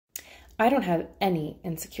I don't have any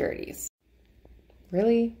insecurities.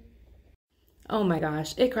 Really? Oh my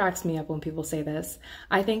gosh, it cracks me up when people say this.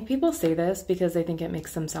 I think people say this because they think it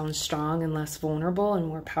makes them sound strong and less vulnerable and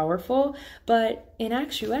more powerful, but in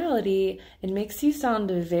actuality, it makes you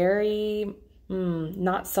sound very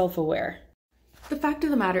not self-aware. The fact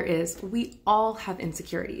of the matter is, we all have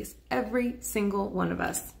insecurities, every single one of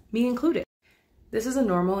us, me included. This is a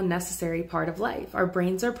normal and necessary part of life. Our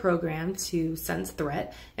brains are programmed to sense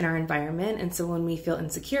threat in our environment, and so when we feel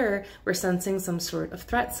insecure, we're sensing some sort of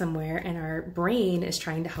threat somewhere, and our brain is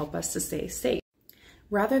trying to help us to stay safe.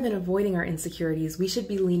 Rather than avoiding our insecurities, we should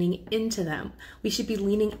be leaning into them. We should be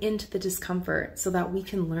leaning into the discomfort so that we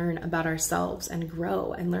can learn about ourselves and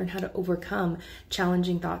grow and learn how to overcome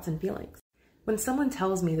challenging thoughts and feelings. When someone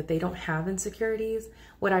tells me that they don't have insecurities,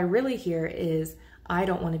 what I really hear is, I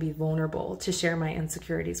don't want to be vulnerable to share my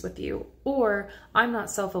insecurities with you, or I'm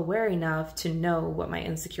not self-aware enough to know what my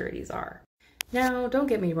insecurities are. Now, don't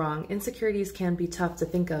get me wrong, insecurities can be tough to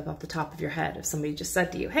think of off the top of your head. If somebody just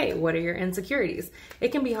said to you, hey, what are your insecurities?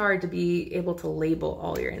 It can be hard to be able to label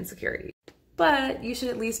all your insecurities, but you should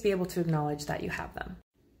at least be able to acknowledge that you have them.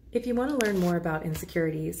 If you want to learn more about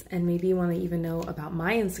insecurities, and maybe you want to even know about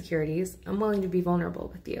my insecurities, I'm willing to be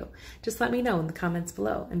vulnerable with you. Just let me know in the comments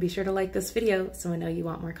below, and be sure to like this video so I know you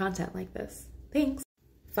want more content like this. Thanks!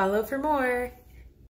 Follow for more!